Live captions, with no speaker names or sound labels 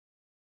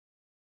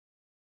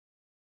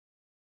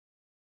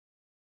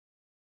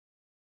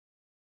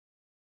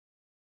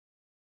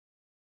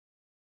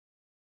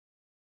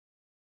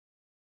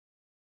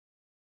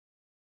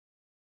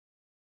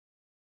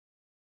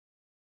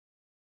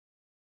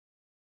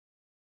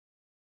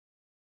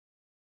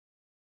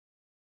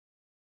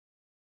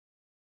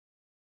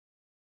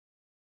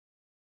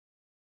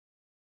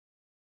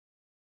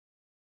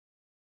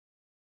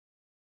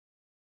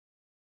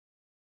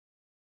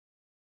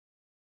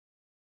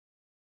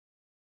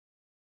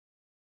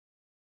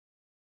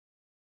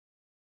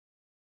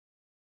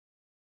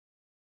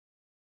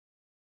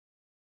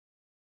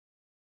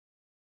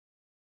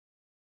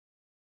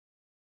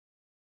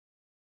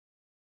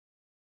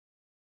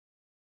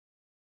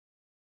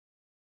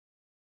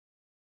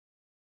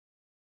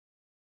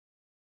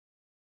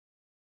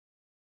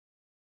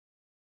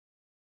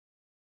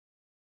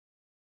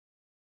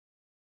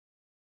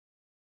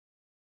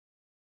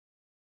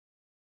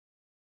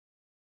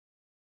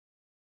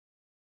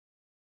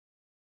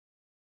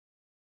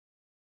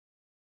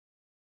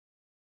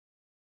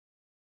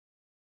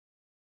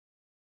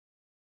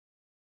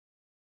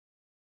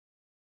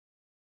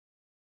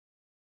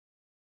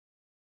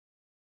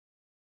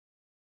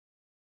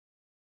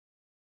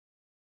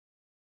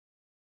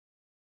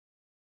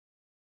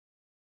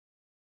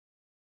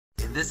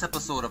In this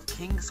episode of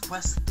King's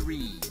Quest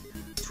III,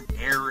 To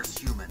Err is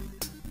Human,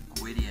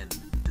 Gwydion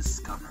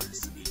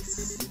discovers a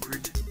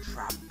secret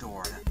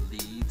trapdoor that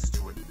leads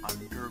to an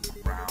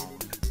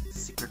underground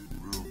secret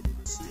room.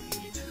 Stay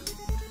tuned.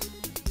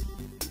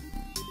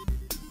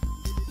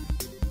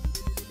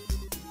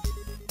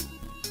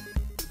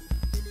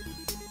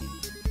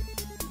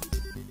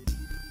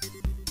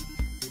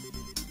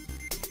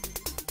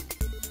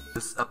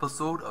 This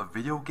episode of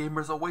Video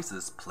Gamers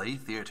Oasis Play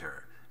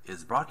Theater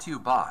is brought to you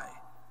by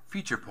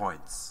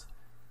FeaturePoints.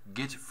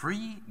 Get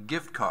free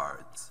gift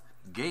cards,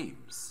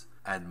 games,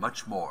 and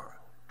much more.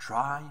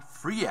 Try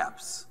free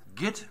apps.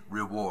 Get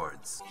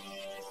rewards.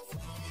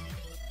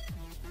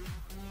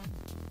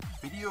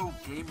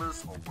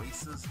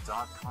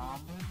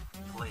 VideoGamersOasis.com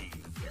Play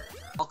Theater.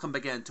 Welcome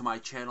again to my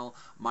channel,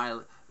 my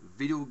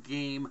video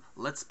game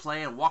Let's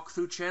Play and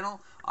Walkthrough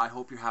channel. I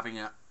hope you're having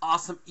an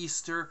awesome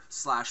Easter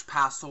 /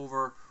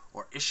 Passover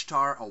or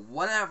Ishtar or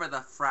whatever the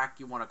frack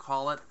you want to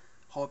call it.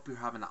 Hope you're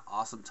having an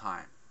awesome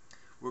time.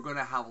 We're going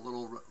to have a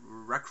little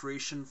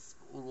recreation,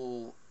 a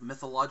little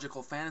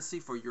mythological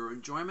fantasy for your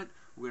enjoyment.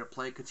 We're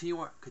going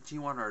to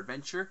continue on our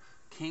adventure,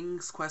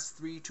 King's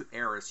Quest III To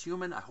Err is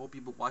Human. I hope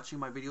you've been watching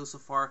my videos so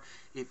far.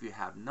 If you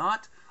have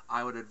not,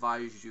 I would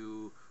advise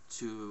you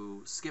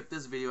to skip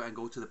this video and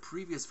go to the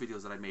previous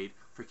videos that I made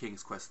for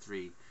King's Quest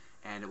III,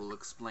 and it will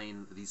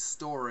explain the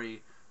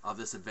story of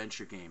this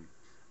adventure game.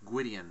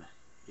 Gwydion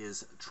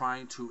is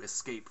trying to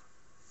escape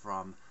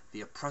from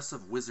the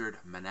oppressive wizard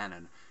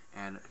Manannan,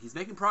 and he's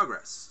making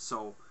progress.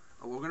 So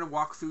we're going to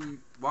walk you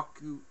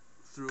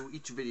through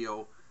each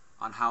video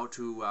on how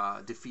to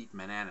defeat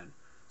Manannan.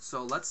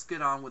 So let's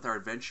get on with our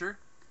adventure.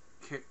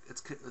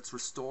 Let's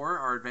restore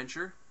our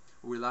adventure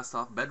where we left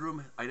off.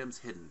 Bedroom items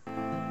hidden.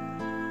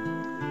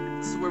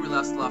 This is where we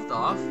left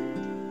off.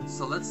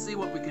 So let's see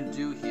what we can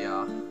do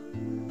here.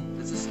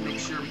 Let's just make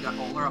sure we got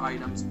all our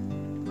items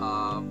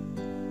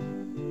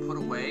put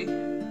away,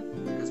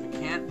 because we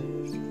can't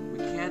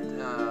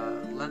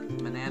let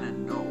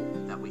Manannan know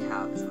that we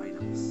have his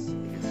items,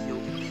 because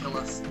he'll kill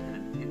us in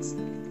an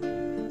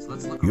instant. So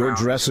let's look Your around.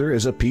 dresser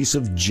is a piece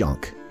of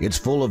junk. It's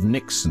full of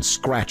nicks and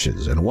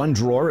scratches, and one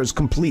drawer is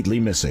completely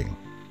missing.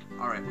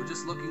 Alright, we're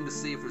just looking to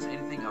see if there's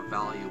anything of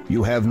value.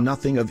 You have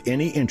nothing of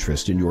any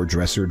interest in your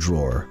dresser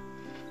drawer.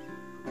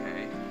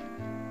 Okay.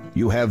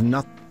 You have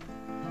nothing.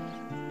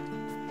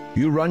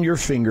 You run your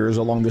fingers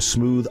along the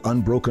smooth,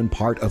 unbroken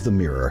part of the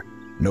mirror.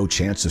 No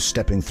chance of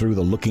stepping through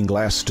the looking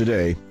glass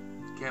today.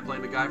 Can't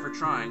blame a guy for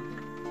trying.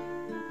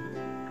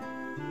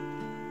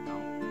 No,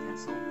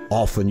 cancel.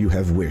 Often you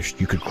have wished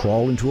you could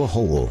crawl into a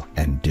hole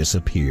and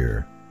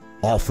disappear.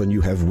 Often you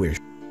have wished.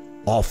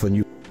 Often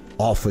you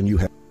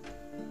have.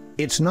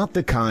 It's not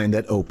the kind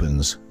that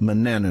opens.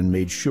 Manannan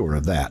made sure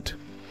of that.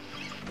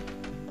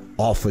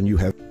 Often you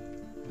have.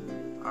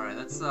 Alright,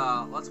 let's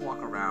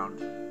walk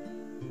around.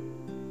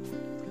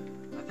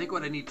 I think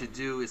what I need to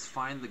do is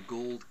find the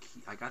gold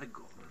key. I gotta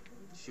go.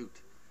 Shoot.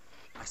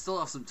 I still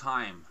have some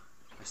time.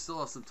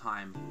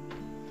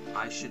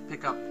 I should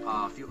pick up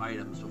a few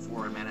items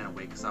before Manannan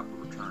wakes up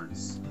and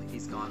returns. I think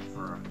he's gone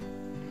for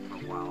a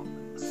while.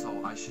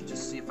 So I should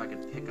just see if I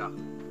can pick up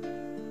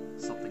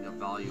something of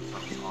value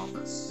from his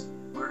office.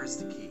 Where is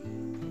the key?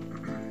 There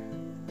we go.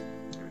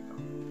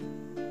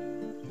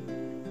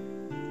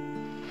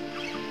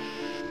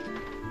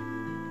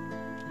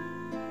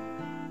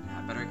 Yeah,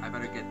 I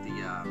better get the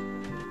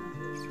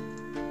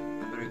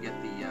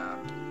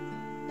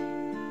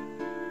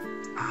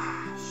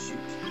shoot.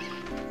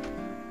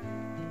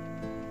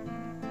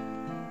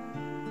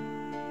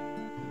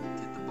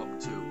 Get the book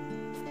too.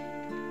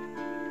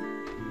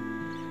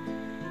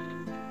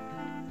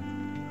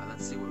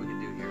 Let's see what we can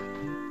do here.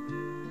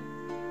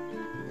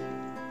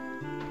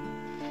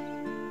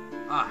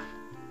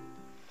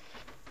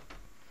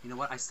 You know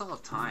what? I still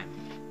have time.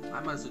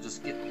 I might as well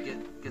just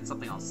get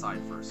something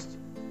outside first.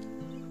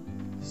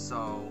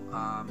 So,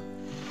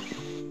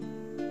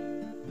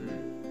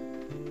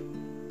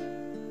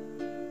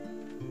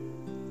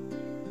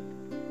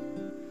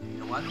 you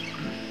know what?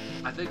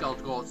 I think I'll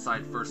go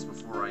outside first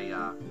before I,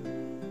 yeah,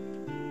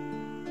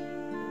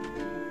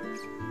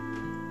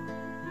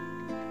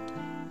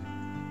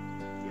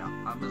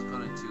 I'm just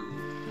going to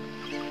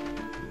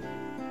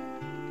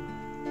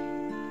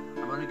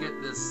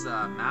get this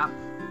map,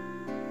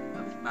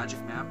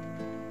 magic map,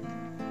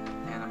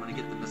 and I'm going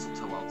to get the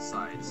mistletoe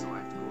outside, so I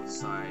have to go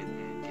outside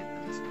and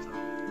get the mistletoe.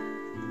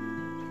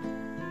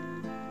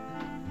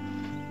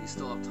 We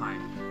still have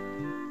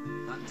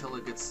time. Not until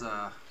it gets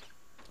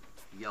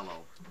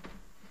yellow,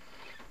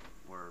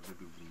 or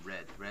maybe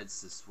red.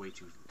 Red's just way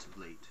too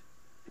late.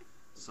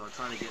 So I'm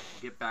trying to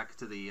get back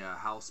to the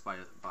house by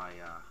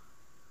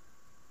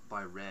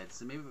red.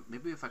 So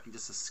maybe if I can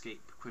just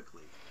escape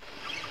quickly.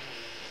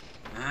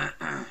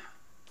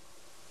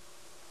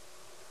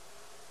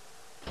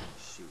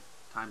 Shoot,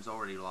 time's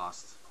already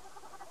lost.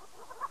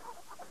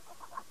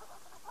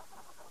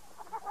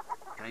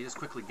 Can I just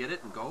quickly get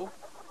it and go?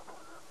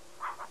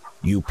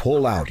 You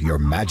pull out your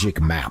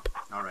magic map.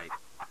 Alright,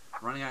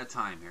 running out of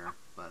time here,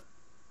 but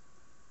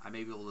I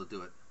may be able to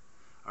do it.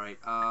 Alright,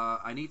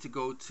 I need to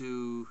go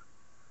to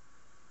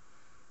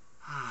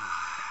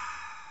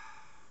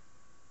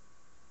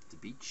the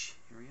beach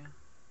area.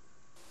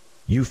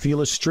 You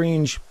feel a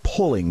strange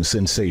pulling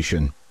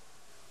sensation.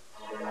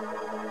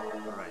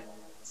 Alright,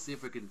 let's see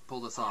if we can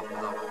pull this off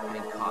without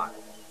getting caught.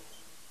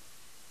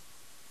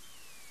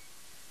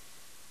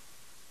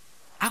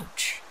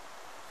 Ouch!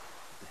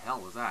 What the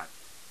hell was that?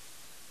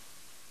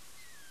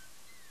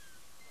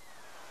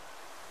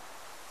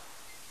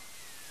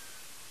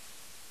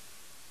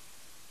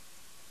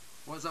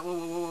 What's that? Whoa,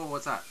 whoa, whoa, whoa,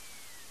 what's that?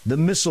 The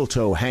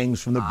mistletoe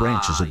hangs from the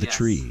branches of the yes.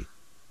 tree.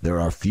 There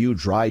are few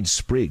dried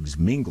sprigs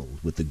mingled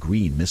with the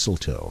green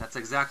mistletoe. That's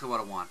exactly what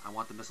I want. I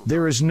want the mistletoe.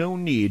 There is no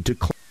need to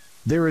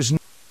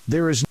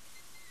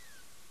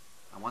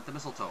I want the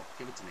mistletoe.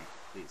 Give it to me,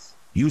 please.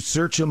 You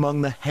search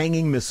among the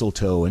hanging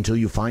mistletoe until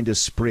you find a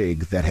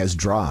sprig that has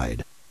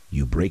dried.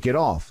 You break it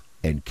off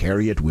and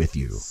carry it with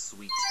you.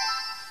 Sweet.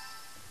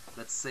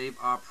 Let's save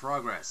our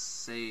progress.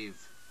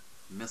 Save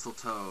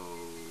mistletoe.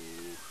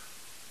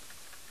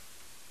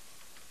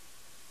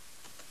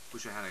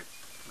 Wish I had a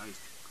nice,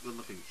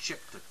 good-looking chick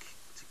to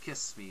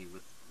kiss me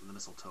with the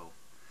mistletoe.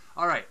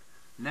 All right,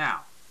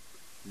 now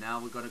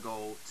we're gonna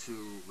go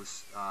to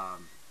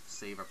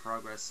save our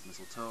progress,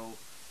 mistletoe,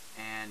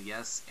 and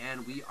yes,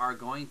 and we are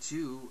going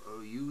to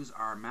use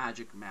our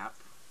magic map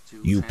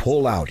to. You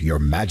pull out your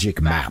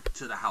magic map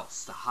to the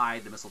house to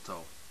hide the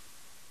mistletoe.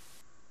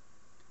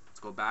 Let's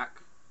go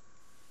back.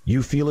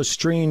 You feel a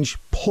strange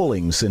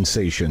pulling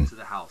sensation. To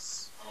the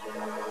house.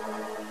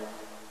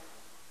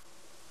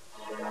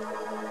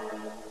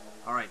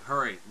 Alright,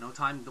 hurry. No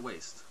time to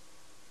waste.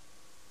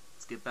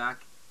 Let's get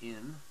back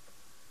in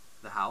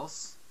the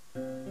house. Oh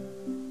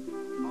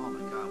my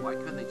god, why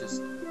couldn't they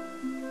just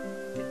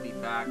get me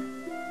back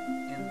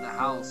in the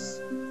house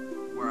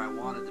where I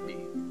wanted to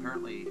be?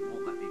 Apparently it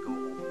won't let me go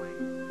all the way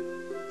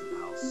to the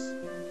house.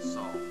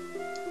 So,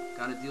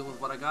 gotta deal with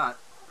what I got.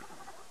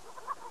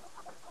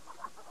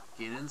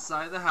 Get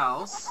inside the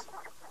house.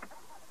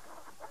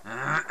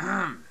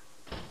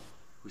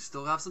 We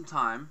still have some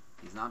time.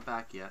 He's not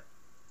back yet.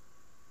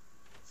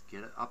 Let's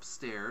get it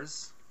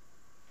upstairs.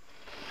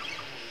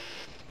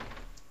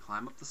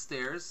 Climb up the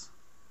stairs.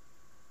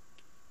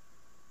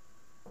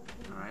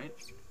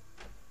 Alright.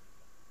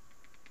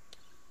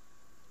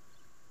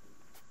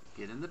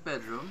 Get in the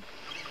bedroom.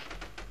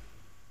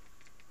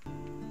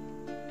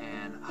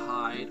 And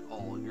hide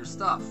all your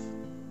stuff.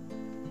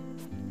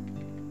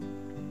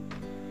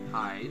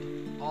 Hide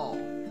all.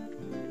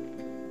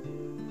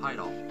 Hide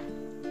all.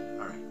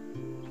 Alright.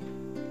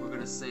 We're going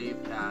to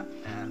save that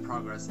and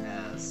progress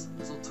as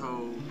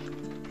mistletoe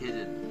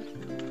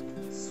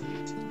hidden.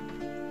 Sweet.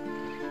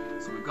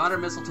 So we've got our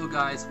mistletoe,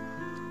 guys.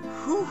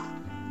 Whew!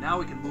 Now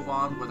we can move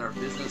on with our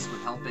business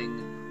with helping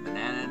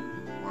Manannan,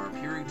 or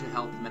appearing to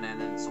help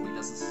Manannan, so he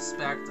doesn't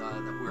suspect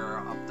that we're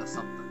up to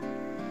something.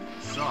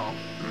 So,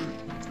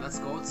 let's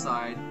go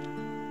outside.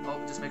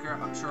 Oh, just make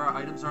sure our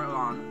items are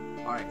on.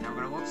 Alright, now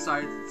we're gonna go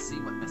outside and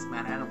see what Miss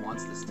Manannan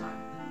wants this time.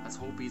 Let's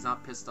hope he's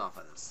not pissed off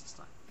at us this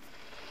time.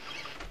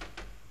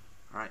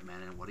 Alright,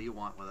 Manannan, what do you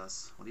want with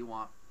us? What do you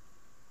want?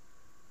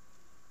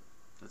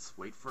 Let's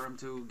wait for him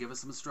to give us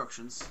some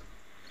instructions.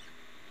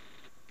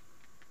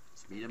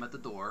 Let's meet him at the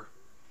door.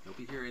 He'll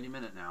be here any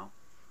minute now.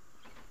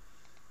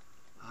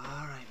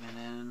 Alright,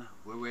 Manannan.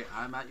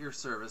 I'm at your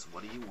service.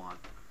 What do you want?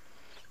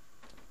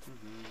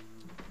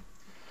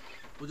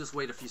 We'll just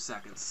wait a few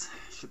seconds.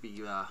 Should be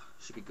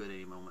good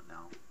any moment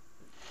now.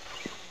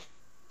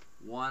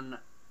 1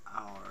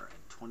 hour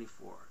and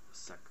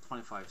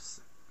 25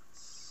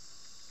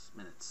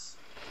 minutes.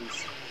 2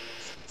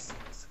 seconds. 6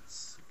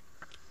 seconds.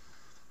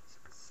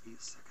 8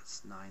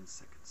 seconds. 9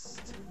 seconds.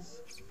 10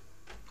 seconds.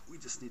 We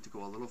just need to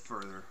go a little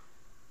further.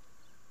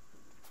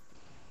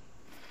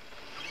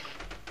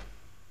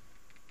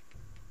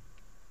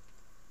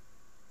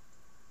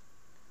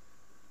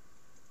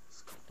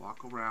 Let's go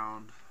walk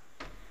around.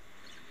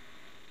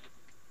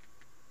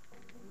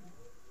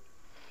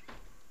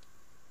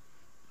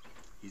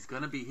 He's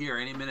gonna be here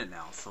any minute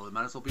now, so we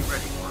might as well be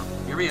ready for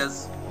him. Here he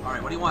is.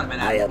 Alright, what do you want,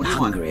 man? I am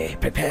hungry.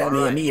 Prepare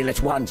me a meal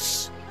at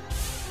once.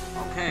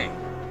 Okay.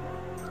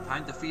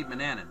 Time to feed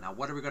Manannan. Now,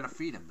 what are we gonna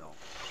feed him, though?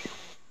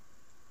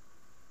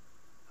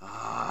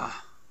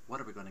 What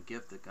are we gonna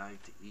give the guy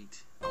to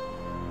eat?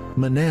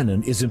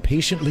 Manannan is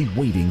impatiently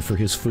waiting for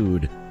his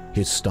food.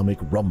 His stomach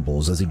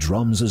rumbles as he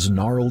drums his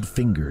gnarled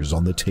fingers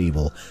on the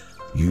table.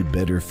 You'd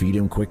better feed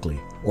him quickly,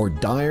 or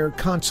dire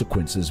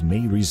consequences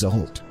may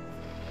result.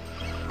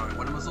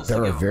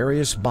 There are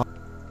various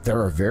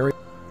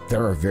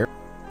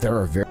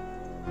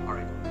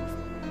Alright.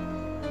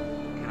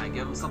 Can I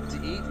give him something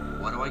to eat?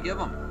 What do I give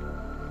him?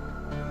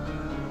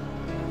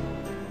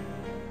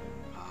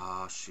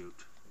 Ah,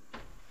 shoot.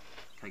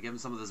 Can I give him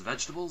some of those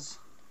vegetables?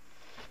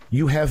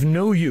 You have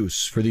no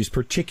use for these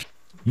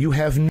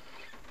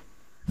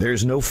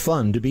There's no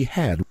fun to be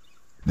had.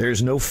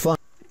 There's no fun.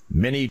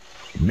 Many.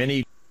 This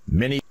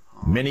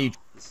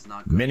is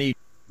not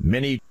good.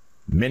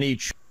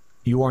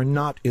 You are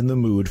not in the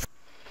mood.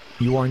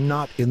 You are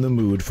not in the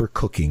mood for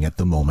cooking at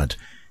the moment.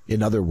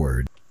 In other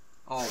words.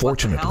 Oh, what the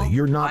Fortunately, hell?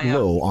 you're not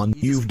low on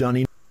you've done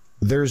enough.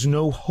 There's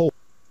no hope.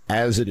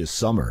 As it is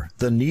summer,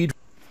 the need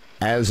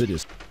as it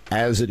is.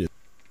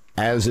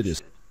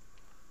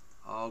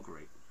 Oh,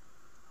 great.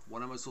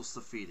 What am I supposed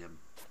to feed him?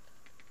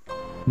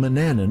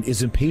 Manannan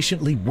is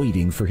impatiently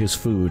waiting for his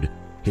food.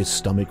 His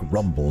stomach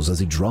rumbles as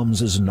he drums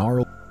his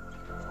gnarled.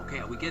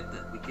 Okay, we get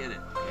that. We get it,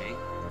 okay?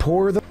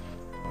 Pour the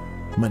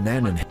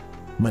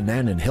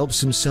Manannan helps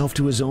himself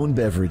to his own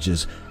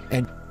beverages,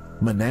 and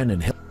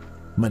Manannan help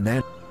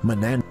Manannan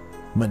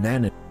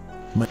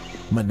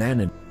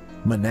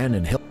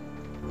help.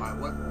 Alright,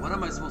 what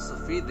am I supposed to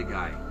feed the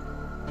guy?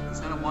 He's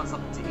gonna want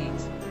something to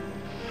eat.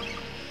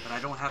 But I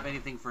don't have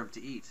anything for him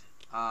to eat.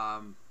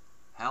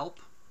 Help?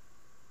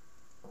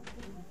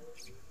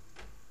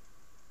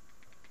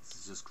 This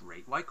is just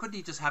great. Why couldn't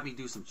he just have me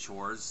do some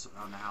chores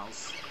around the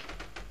house?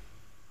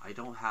 I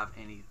don't have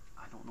any...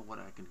 I don't know what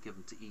I can give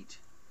him to eat.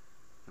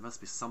 There must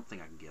be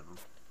something I can give him.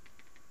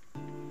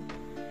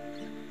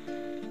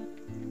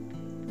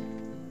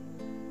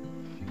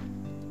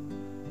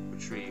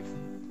 Retrieve.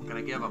 What can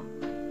I give him?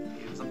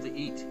 Give him something to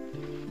eat.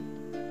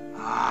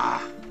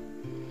 Ah!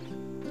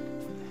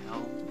 What the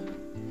hell?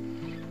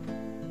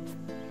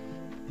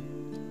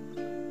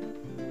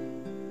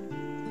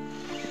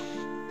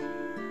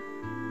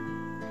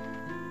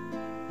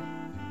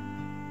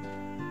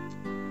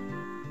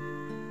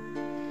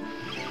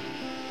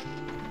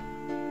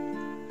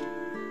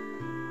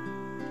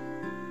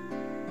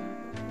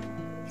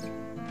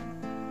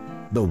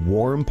 The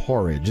warm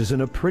porridge is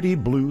in a pretty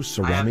blue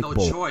ceramic bowl. I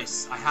have no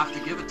choice. I have to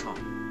give it to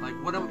him. Like,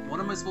 what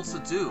am I supposed to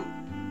do?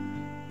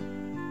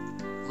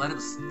 Let him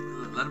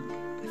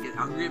get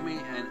hungry at me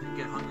and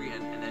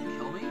then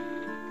kill me?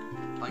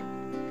 Like,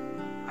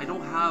 I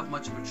don't have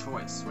much of a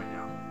choice right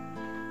now.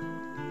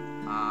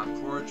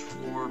 Porridge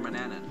for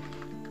Manannan.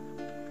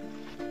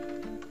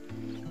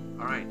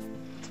 All right,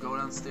 let's go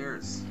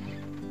downstairs.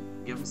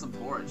 Give him some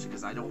porridge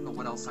because I don't know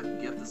what else I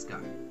can give this guy.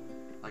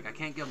 Like, I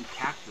can't give him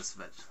cactus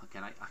veg.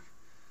 Can I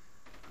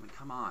mean,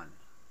 come on.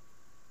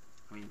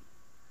 I mean,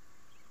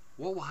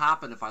 what will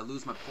happen if I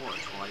lose my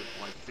porridge? Will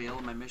I fail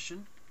in my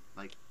mission?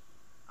 Like,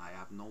 I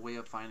have no way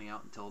of finding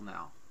out until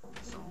now.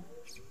 So,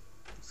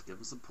 let's give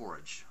him some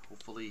porridge.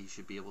 Hopefully, he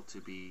should be able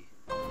to be...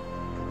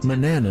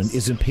 Manannan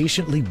is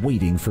impatiently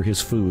waiting for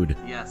his food.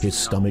 Yes, his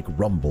stomach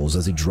rumbles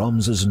as he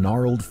drums his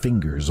gnarled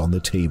fingers on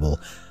the table.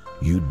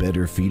 You'd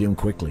better feed him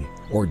quickly,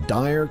 or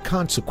dire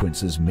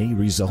consequences may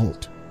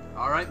result.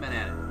 All right,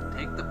 Manannan,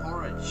 take the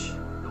porridge.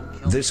 Don't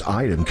kill This me.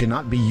 item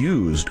cannot be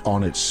used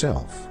on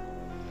itself.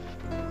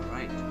 All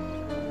right.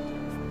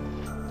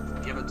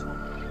 Give it to him.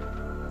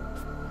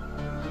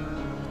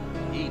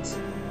 Eat.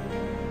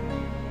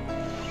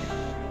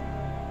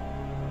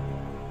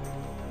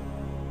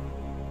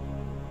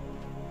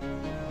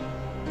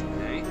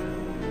 Okay.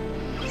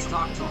 Let's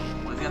talk to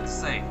him. What does he have to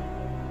say?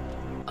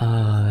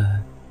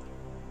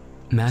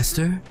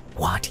 Master?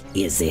 What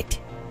is it?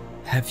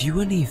 Have you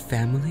any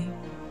family?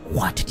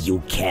 What do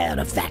you care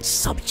of that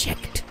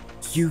subject?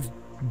 You've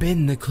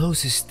been the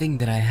closest thing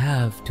that I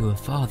have to a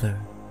father.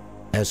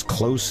 As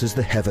close as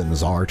the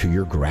heavens are to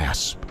your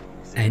grasp.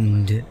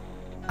 And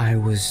I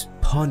was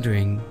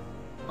pondering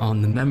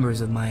on the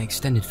members of my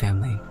extended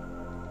family.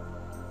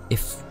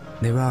 If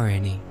there are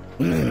any.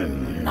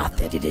 Not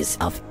that it is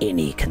of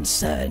any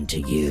concern to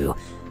you,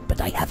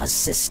 but I have a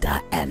sister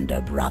and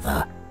a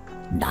brother.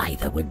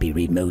 Neither would be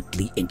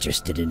remotely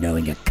interested in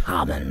knowing a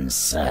common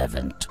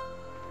servant.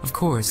 Of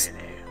course,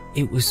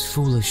 it was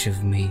foolish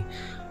of me.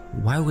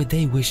 Why would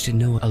they wish to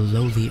know a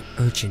lowly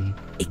urchin?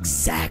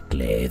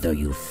 Exactly, though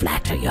you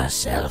flatter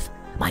yourself.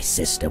 My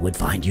sister would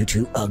find you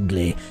too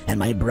ugly, and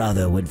my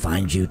brother would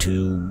find you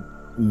too...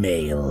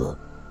 male.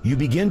 You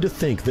begin to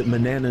think that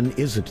Manannan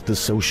isn't the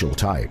social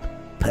type.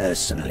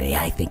 Personally,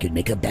 I think you'd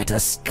make a better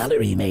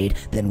scullery maid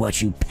than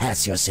what you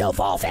pass yourself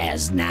off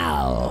as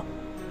now.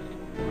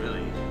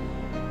 Really?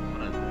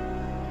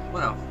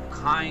 What a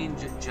kind,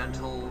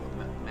 gentle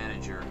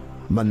manager.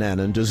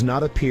 Manannan does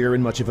not appear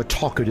in much of a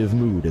talkative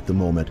mood at the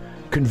moment.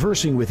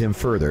 Conversing with him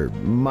further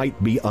might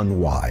be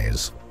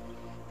unwise.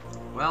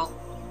 Well,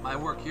 my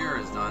work here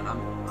is done.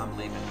 I'm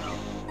leaving now.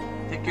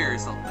 Take care of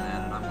yourself,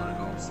 Manannan. I'm gonna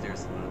go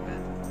upstairs and go to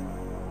bed.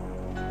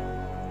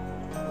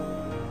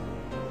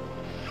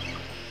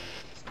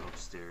 Let's go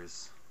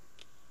upstairs.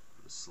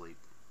 Go to sleep.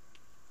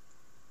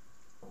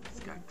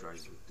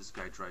 This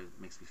guy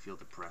makes me feel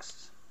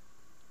depressed.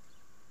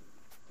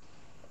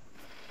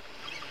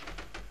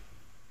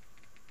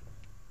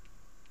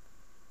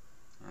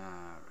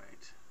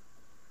 Alright.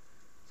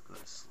 Let's go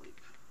to sleep.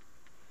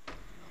 What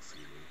else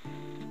can we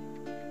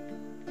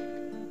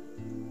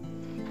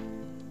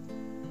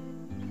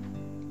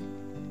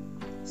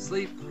do?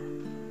 Sleep.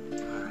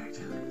 Alright.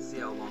 See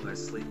how long I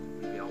sleep.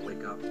 Maybe I'll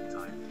wake up in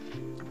time.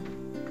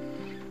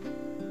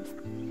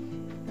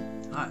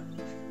 Alright.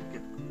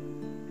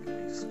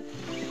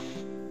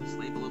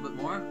 Sleep a little bit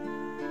more.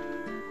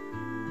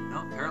 No,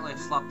 apparently I've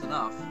slept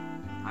enough.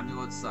 Time to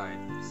go outside.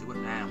 See what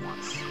Manannan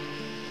wants.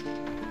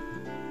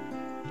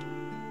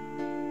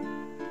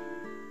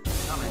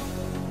 Coming.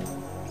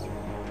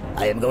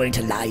 I am going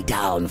to lie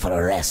down for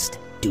a rest.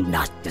 Do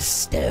not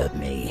disturb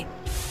me.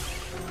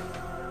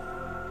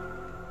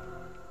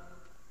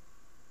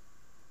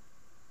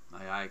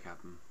 Aye, aye,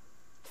 Captain.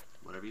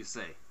 Whatever you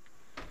say.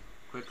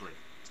 Quickly,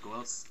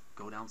 let's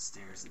go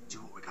downstairs and do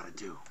what we gotta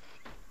do.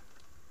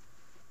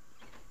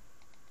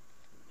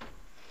 We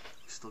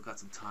still got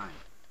some time.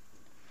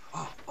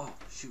 Oh,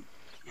 shoot.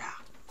 Yeah,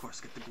 of course,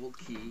 get the gold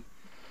key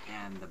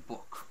and the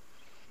book.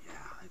 Yeah,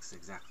 that's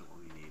exactly what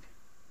we need.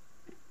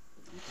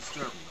 Don't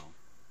disturb me, though.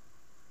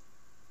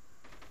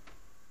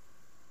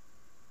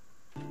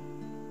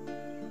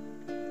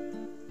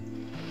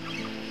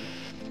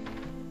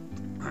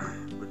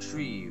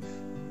 Retrieve.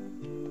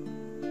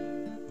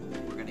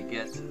 We're gonna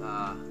get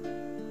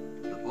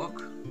the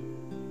book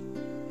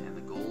and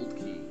the gold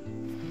key.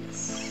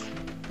 Yes.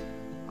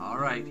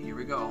 Alright, here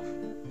we go.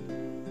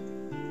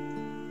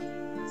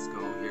 Let's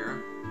go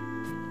here.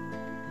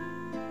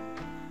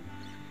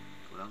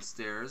 Go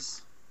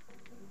downstairs.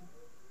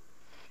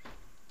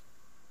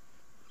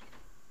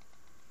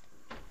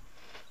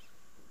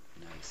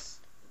 Nice.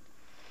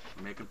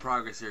 We're making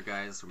progress here,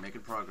 guys. We're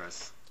making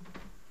progress.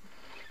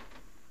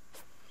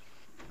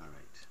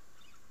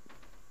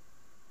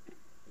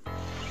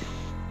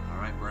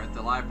 Alright, we're at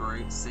the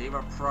library. Save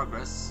our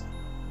progress.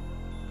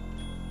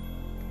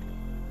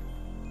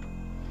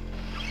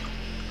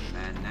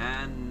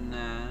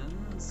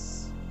 Manannan's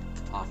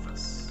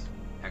office.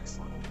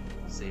 Excellent.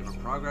 Save our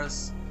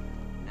progress.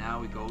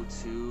 Now we go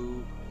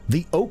to...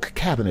 The oak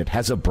cabinet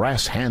has a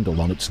brass handle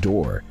on its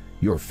door.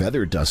 Your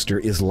feather duster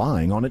is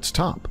lying on its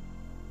top.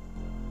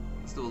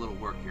 Let's do a little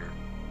work here.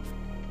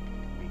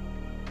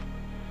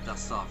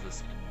 Dust off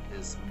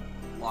his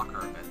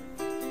locker a bit.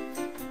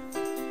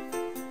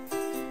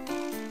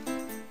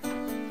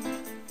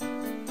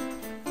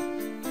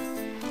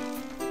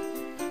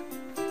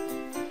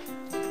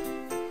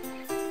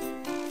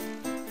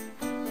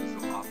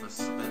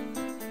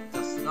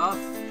 Off.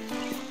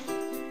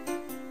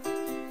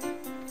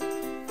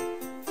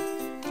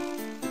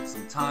 Give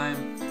some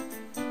time.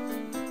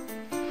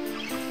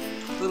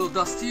 Little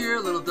dust here,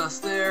 little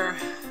dust there.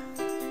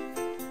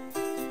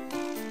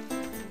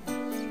 Get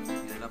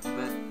it up a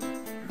bit.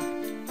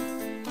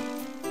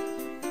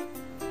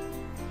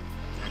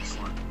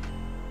 Excellent.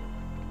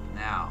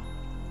 Now,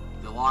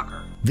 the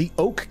locker. The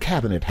oak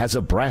cabinet has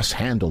a brass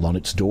handle on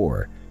its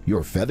door.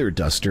 Your feather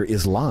duster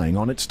is lying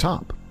on its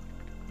top.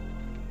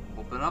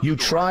 You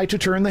try to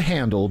turn the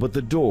handle, but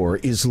the door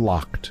is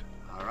locked.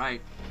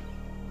 Alright.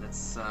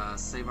 Let's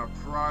save our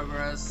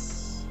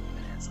progress.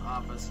 Manannan's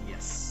office,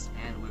 yes.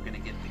 And we're going to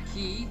get the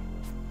key.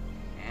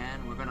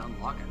 And we're going to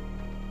unlock it.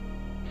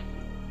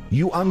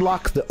 You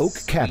unlock the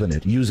oak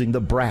cabinet using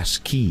the brass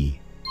key.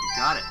 We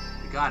got it.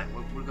 We got it.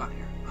 What we got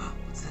here?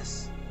 What's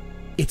this?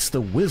 It's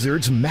the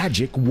wizard's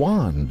magic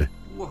wand.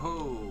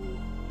 Whoa.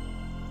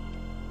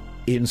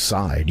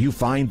 Inside, you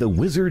find the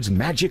wizard's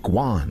magic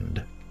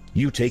wand.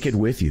 You take it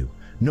with you,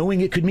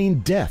 knowing it could mean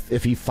death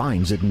if he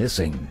finds it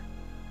missing.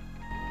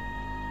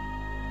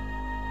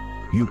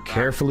 You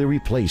carefully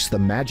replace the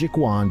magic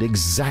wand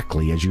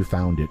exactly as you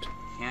found it.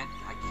 I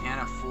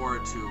can't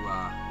afford to be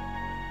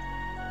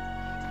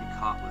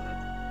caught with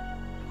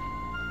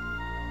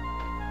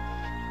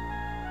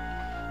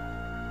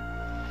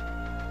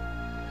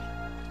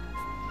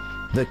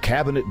it. The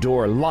cabinet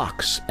door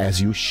locks as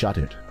you shut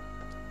it.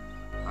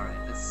 Alright,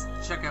 let's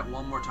check out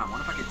one more time. I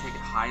wonder if I can take it,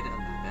 hide it under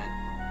the bed.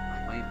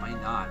 I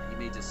might not. He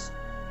may just...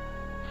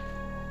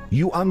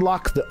 You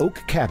unlock the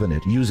oak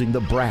cabinet using the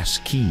brass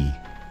key.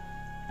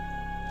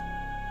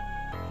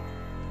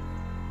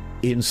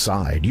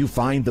 Inside, you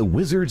find the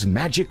wizard's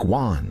magic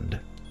wand.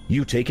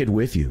 You take it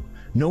with you,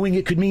 knowing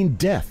it could mean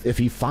death if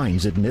he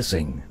finds it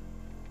missing.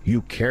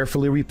 You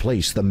carefully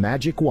replace the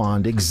magic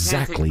wand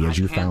exactly as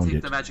you found it. I can't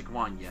take the magic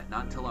wand yet,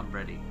 not until I'm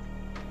ready.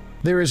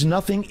 There is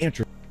nothing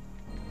interesting.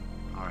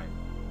 Alright,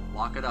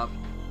 lock it up.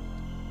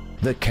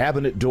 The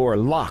cabinet door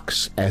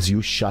locks as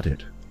you shut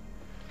it.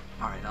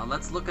 Alright, now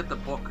let's look at the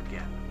book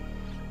again.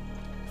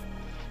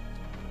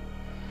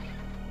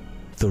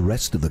 The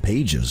rest of the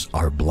pages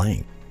are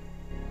blank.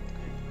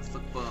 Okay, let's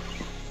look book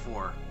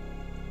 4.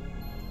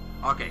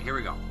 Okay, here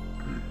we go.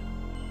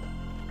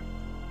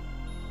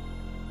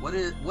 What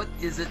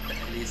is it that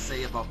they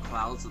say about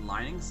clouds and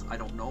linings? I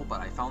don't know, but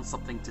I found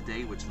something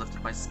today which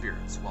lifted my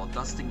spirits. While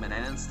dusting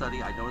Manannan's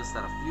study, I noticed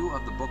that a few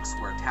of the books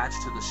were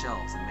attached to the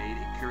shelves and made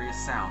a curious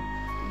sound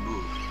when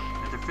moved.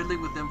 After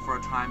fiddling with them for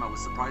a time, I was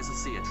surprised to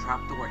see a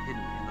trapdoor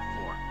hidden in the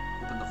floor,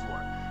 open the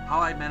floor. How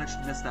I managed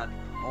to miss that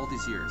all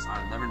these years,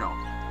 I'll never know.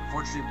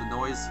 Unfortunately, the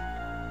noise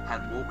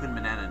had woken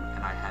Manannan,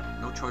 and I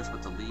had no choice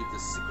but to leave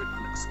this secret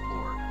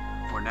unexplored.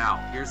 For now,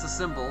 here's the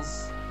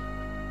symbols.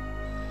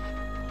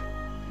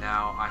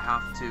 Now I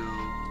have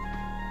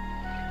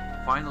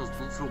to find those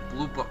little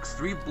blue books.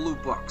 3 blue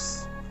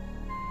books.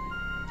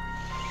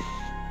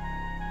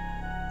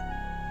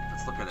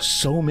 Let's look at it.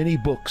 So many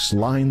books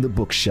line the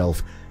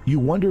bookshelf, you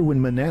wonder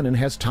when Manannan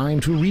has time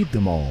to read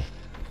them all.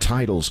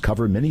 Titles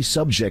cover many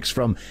subjects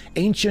from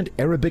ancient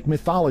Arabic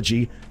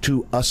mythology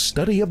to a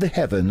study of the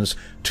heavens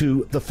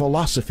to the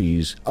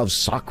philosophies of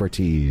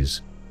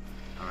Socrates.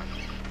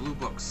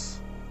 books.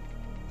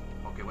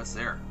 Okay, what's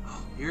there?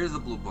 Here's the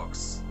blue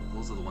books.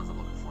 Those are the ones I'm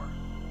looking for.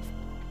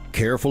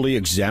 Carefully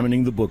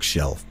examining the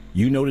bookshelf,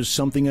 you notice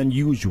something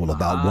unusual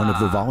about one of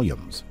the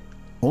volumes.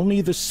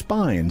 Only the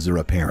spines are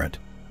apparent,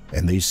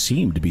 and they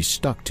seem to be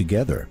stuck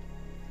together.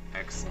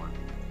 Excellent.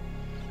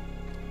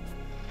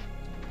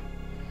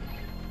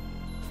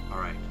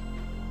 Alright.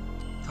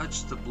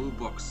 Touch the blue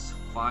books.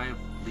 5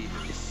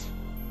 levers.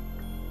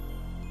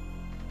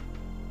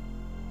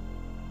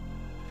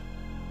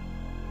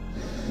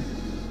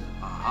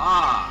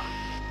 Aha!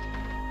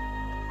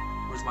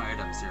 Where's my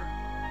items here?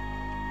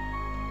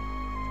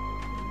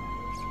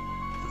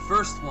 The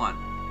first one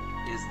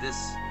is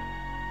this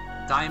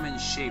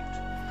diamond-shaped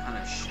kind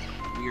of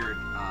weird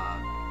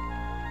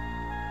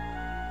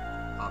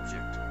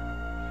object.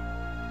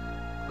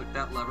 Click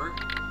that lever.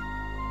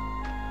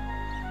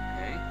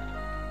 Okay.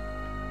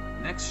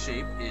 Next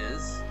shape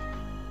is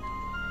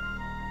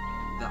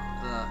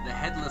the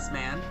headless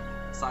man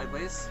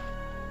sideways.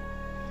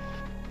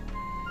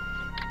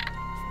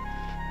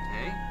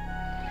 Okay.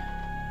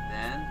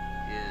 Then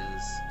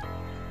is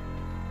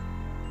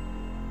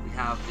we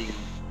have the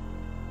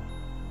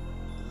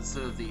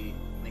sort of the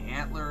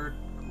antler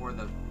or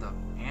the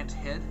ant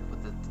head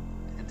with the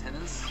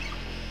antennas.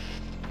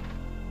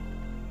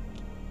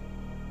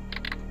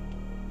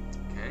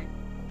 Okay.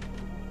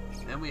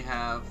 Then we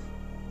have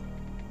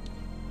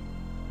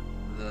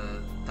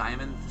the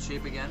diamond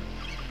shape again.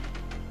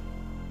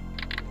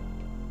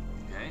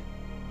 Okay.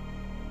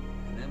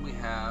 And then we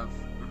have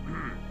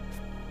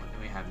what do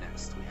we have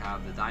next? We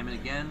have the diamond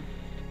again.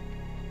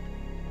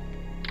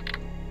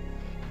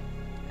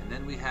 And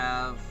then we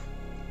have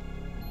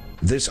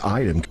This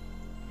item.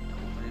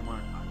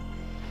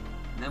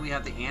 And then we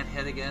have the ant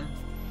head again.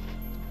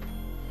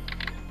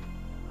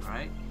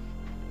 Alright.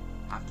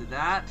 After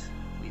that,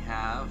 we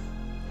have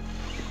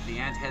the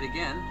ant head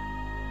again.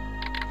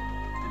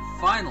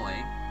 And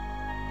finally,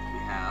 we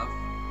have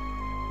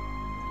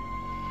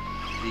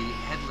the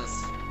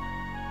headless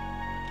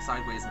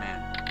sideways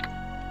man.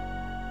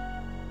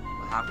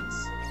 What happens?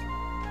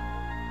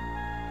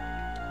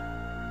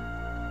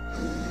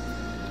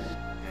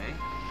 Okay.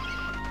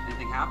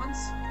 Anything happens?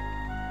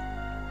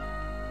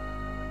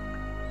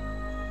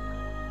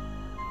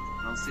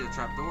 I don't see a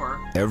trapdoor.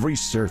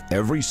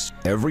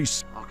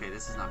 Okay,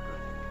 this is not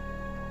good.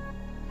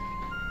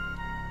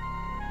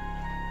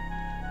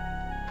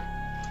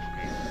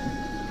 Okay.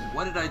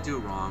 What did I do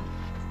wrong?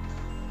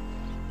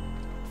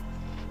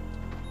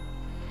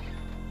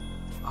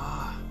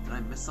 Did I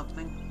miss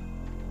something?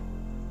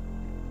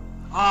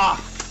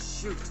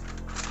 Shoot.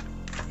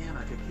 Damn,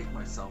 I could kick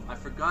myself. I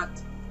forgot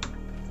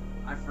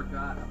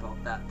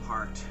about that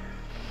part.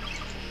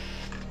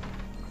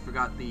 I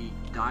forgot the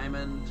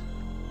diamond.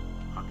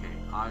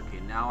 Okay,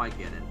 now I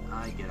get it.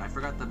 I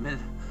forgot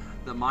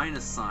the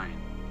minus sign.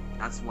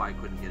 That's why I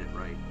couldn't get it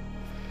right.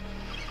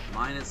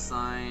 Minus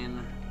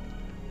sign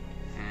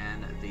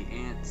and the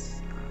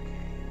ants. Okay,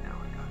 now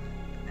I got it.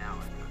 Now I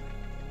got it.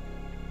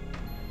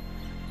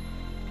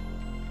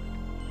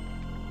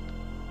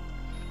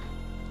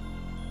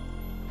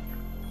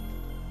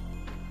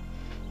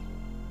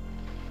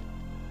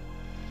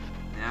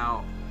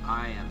 Now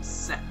I am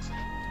set.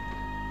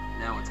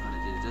 Now it's going to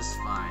do just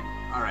fine.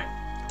 All right.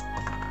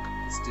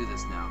 Let's do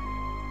this now.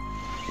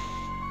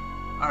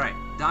 Alright,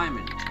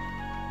 diamond.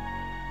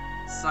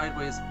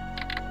 Sideways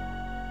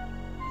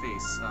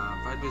face.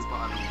 Sideways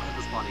body.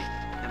 Headless body.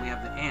 Then we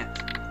have the ant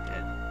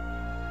head.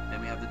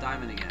 Then we have the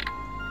diamond again.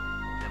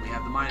 Then we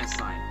have the minus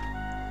sign.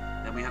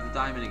 Then we have the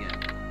diamond again.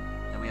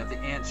 Then we have the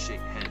ant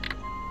shaped head.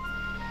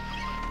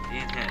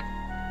 Ant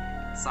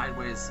head.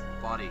 Sideways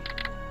body.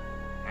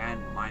 And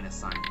minus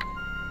sign.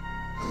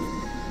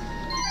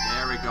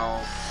 There we go.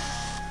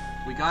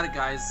 We got it,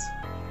 guys.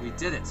 We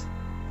did it.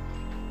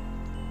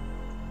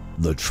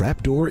 The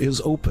trapdoor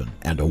is open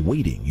and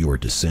awaiting your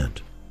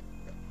descent.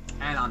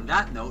 And on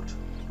that note,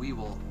 we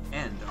will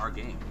end our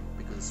game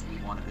because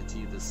we want to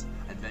continue this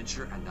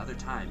adventure another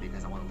time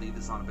because I want to leave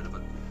this on a bit of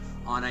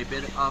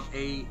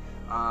a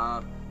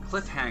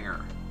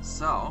cliffhanger.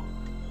 So,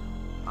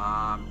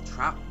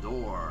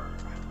 trapdoor,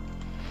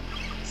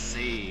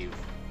 save,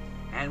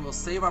 and we'll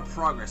save our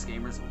progress,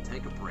 gamers. We'll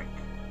take a break.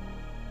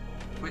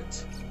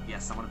 Quit.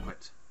 Yes, I want to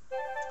quit.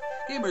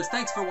 Gamers,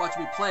 thanks for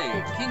watching me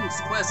play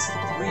King's Quest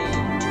III,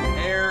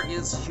 Heir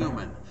is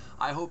Human.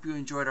 I hope you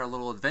enjoyed our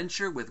little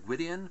adventure with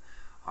Gwydion,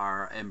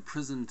 our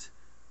imprisoned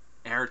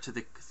heir to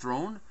the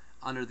throne,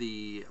 under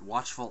the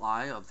watchful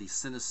eye of the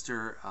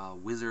sinister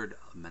wizard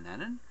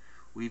Manannan.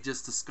 We've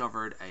just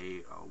discovered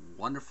a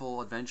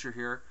wonderful adventure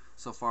here.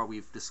 So far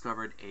we've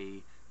discovered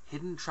a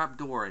hidden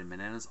trapdoor in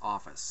Manannan's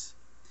office.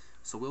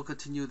 So we'll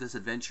continue this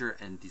adventure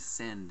and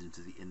descend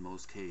into the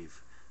inmost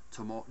cave.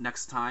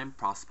 Next time,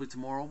 possibly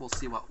tomorrow, we'll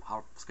see how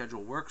our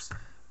schedule works,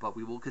 but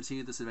we will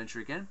continue this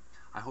adventure again.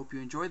 I hope you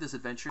enjoyed this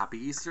adventure. Happy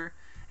Easter,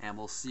 and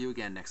we'll see you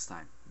again next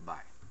time.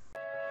 Bye.